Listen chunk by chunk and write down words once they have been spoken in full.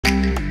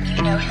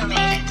who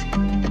made it.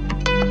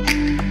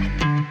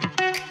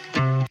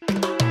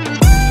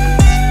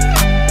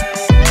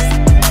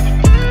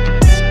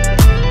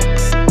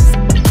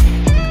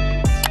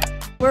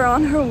 We're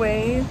on her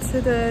way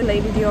to the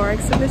Lady Dior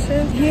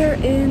exhibition here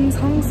in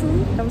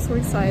Seongsu. I'm so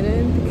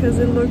excited because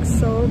it looks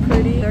so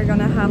pretty. They're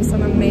gonna have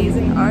some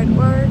amazing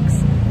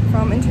artworks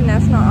from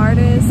international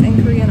artists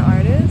and Korean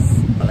artists.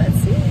 But let's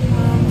see.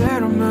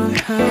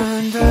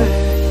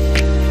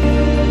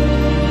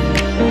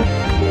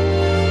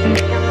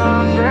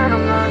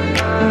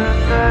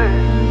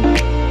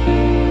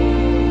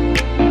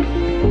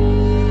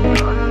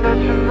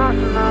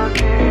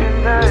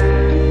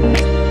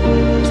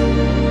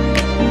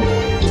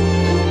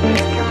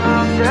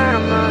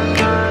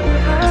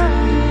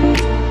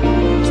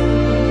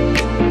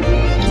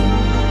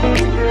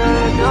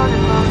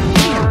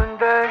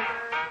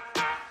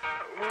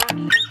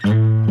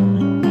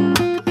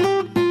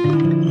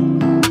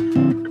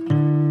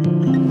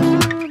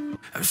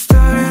 I'm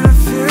starting to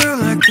feel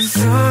like I'm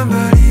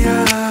somebody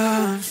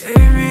else.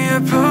 Gave me a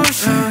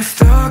potion, I'm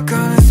stuck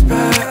on the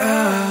spot.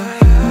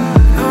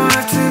 Don't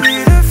have to be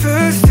the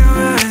first to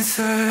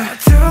answer. I'll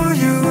tell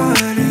you what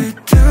to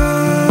do.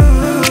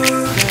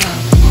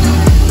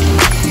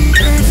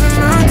 It's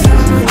about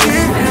time I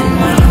give you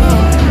my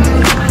heart.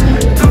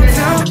 Don't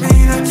tell me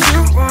that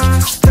you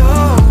wanna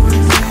stop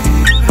with me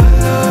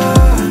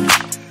alone.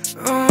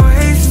 Don't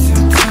waste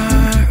your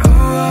time,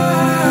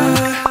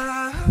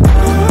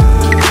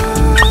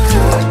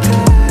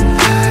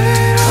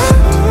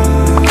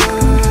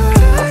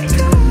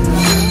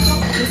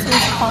 This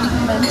was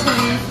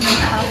complimentary from the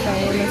cafe.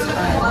 Let's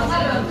try it.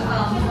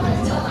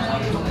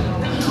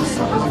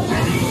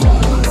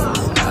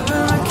 I've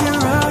been looking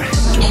around,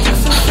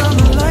 just for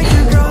someone like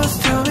you, girls.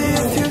 Tell me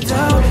if you're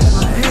down.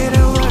 I hate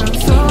it when I'm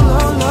so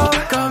low.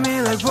 Got me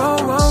like whoa,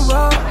 whoa,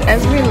 whoa.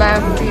 As we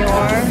left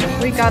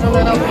Dior, we got a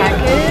little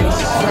package.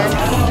 Let's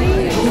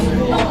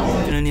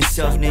see. Feeling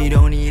yourself, no, you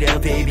don't need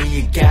help, baby,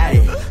 you got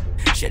it.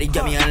 Shawty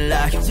got me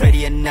unlocked,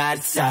 ready or not,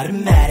 it's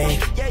automatic.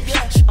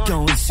 She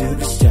going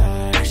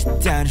superstar, she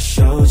down to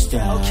show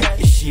star.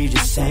 Yeah, she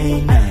just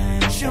saying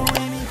that. She don't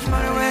really come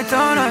out of way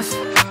on us.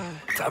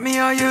 Tell me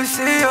how you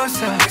see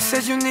yourself. You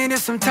said you needed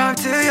some time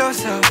to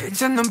yourself.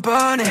 이제 넌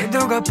뻔해,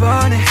 너가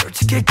뻔해.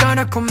 솔직히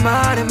까놓고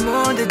말해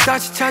뭔데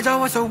다시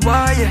찾아와서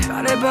why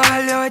말해봐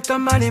하려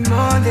했던 말이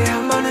뭔데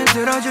한 번은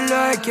들어줄려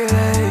할게.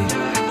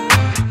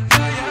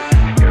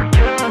 You're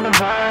killing the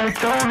vibe,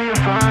 don't be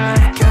afraid.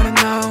 Gotta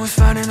know who's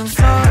finding them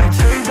slides.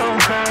 Please don't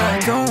cry, I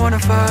don't wanna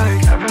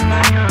fight. Every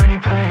night you already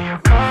play your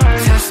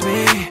cards. Test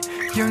me,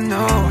 you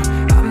know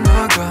I'm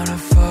not gonna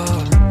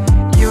fall.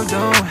 You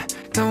don't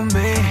know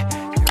me.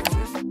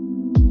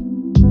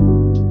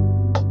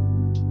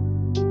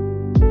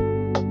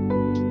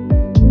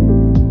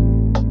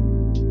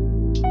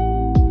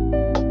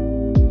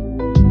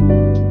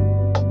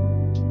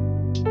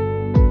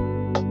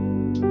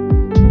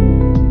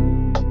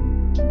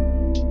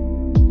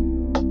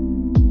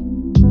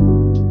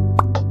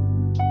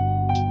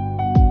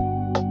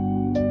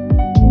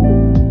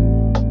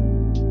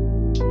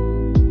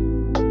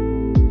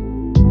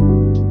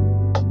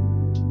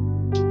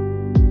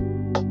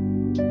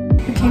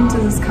 We came to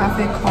this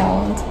cafe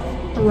called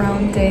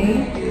Around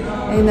Day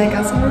and I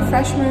got some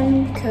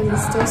refreshment because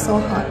it's still so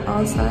hot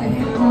outside.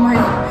 My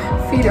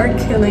feet are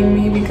killing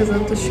me because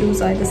of the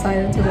shoes I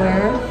decided to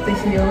wear, the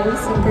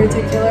heels in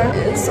particular.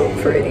 It's so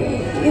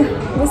pretty.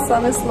 The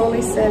sun is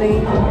slowly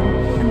setting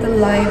and the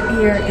light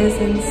here is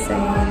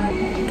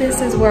insane.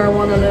 This is where I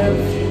want to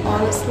live,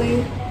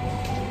 honestly.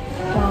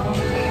 Wow.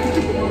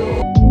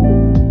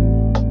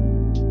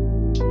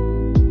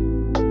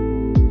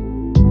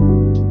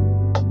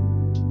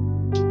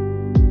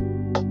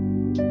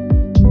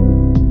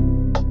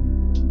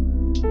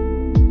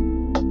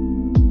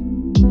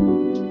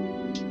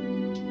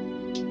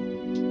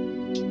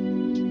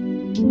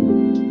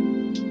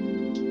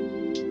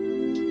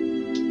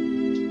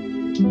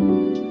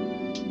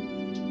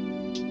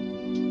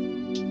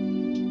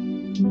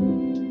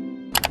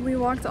 We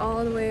walked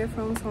all the way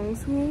from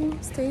Seongsu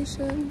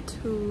station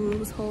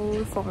to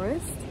Seoul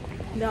Forest.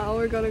 Now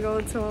we're gonna go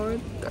to our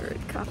third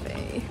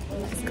cafe.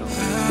 Let's go.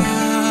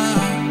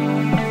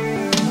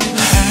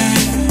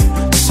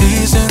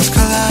 Seasons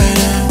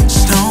colliding,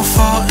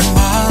 snowfall and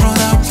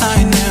bottled up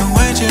lightning,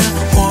 waging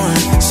war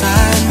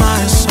inside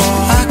my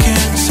soul. I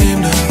can't seem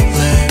to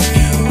let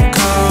you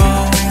go.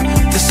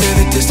 They say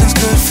the distance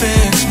could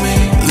fix me.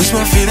 Lose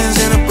my feelings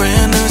in a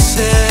brand new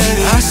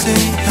city. I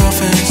see your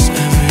face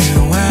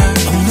everywhere.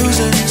 I'm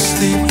losing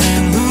sleep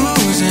and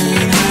losing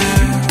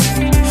air,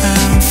 and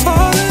I'm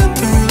falling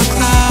through the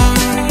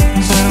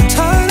clouds, but I'm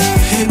tired of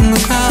hitting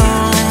the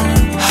ground.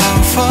 How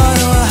far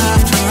do I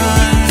have to run?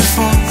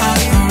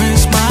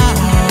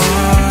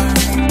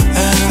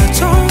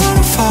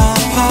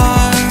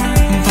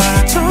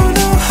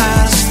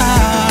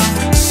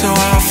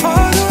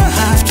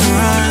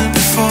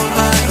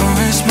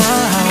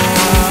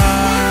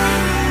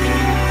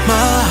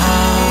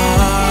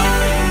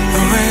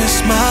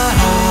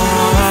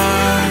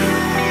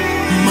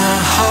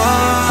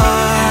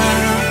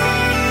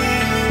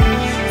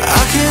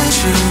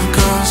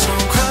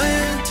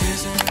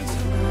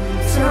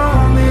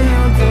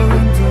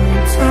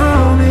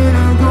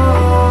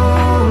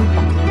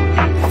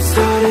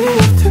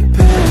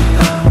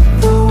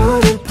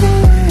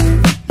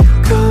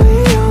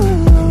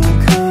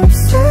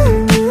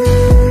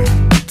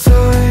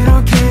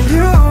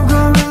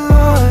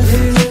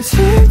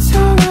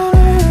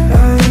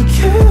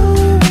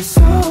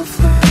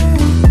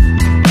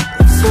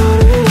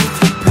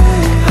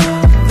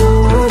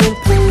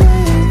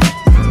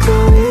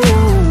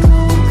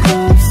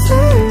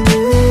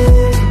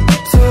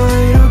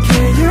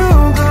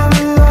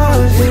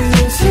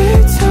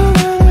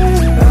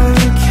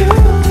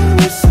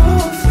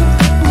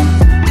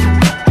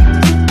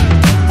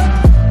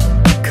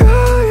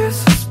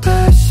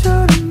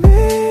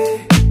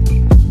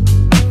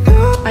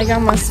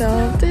 got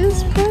myself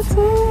this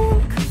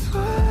pretzel.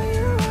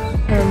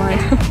 Never mind.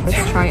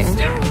 Let's try it.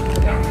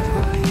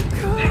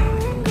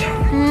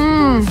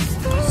 Mmm,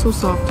 so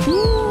soft.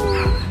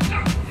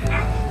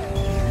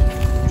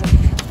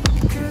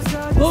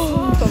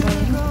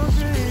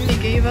 They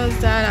gave us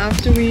that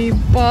after we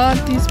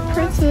bought these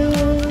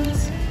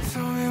pretzels.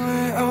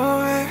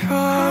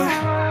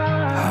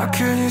 How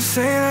can you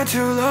say that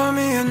you love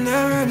me and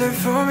never there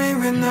for me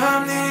when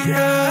I'm needed?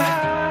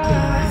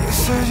 You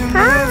said you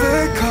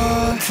never called.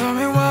 Tell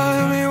me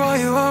why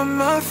you on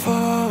my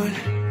phone.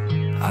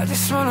 I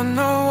just wanna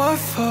know what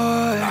for.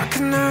 I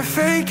can never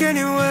fake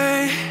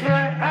anyway.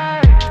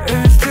 If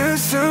it's too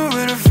soon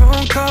with a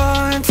phone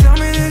call and tell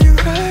me that you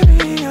hurt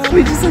me.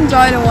 We just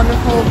enjoyed a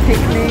wonderful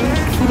picnic,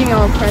 eating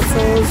our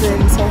pretzels in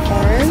Seoul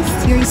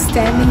Forest. We're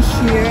standing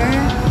here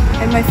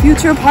in my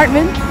future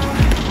apartment.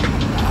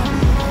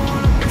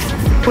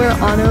 We're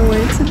on our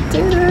way to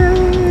dinner.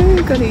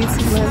 Gonna eat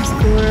some lamb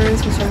skewers,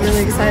 which I'm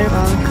really excited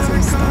about because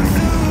I'm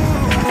starving.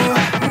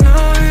 No,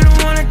 you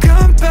don't wanna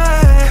come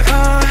back.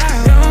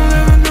 You don't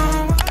ever know.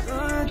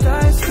 Gonna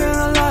die, still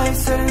alive,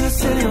 setting the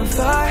city on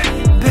fire.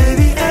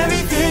 Baby,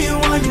 everything you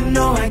want, you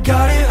know I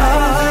got it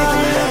all.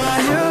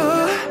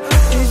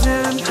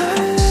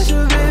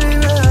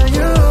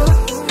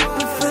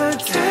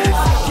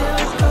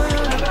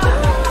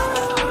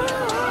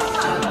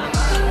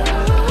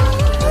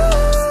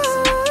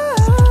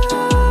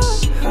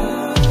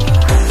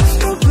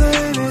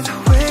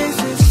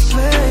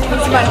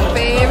 My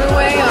favorite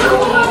way of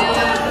eating.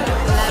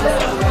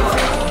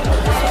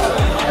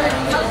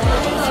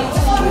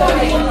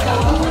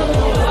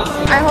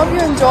 I hope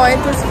you enjoyed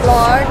this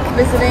vlog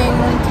visiting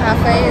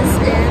cafes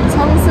in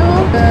Seongsu,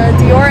 the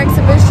Dior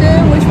exhibition,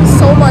 which was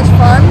so much fun.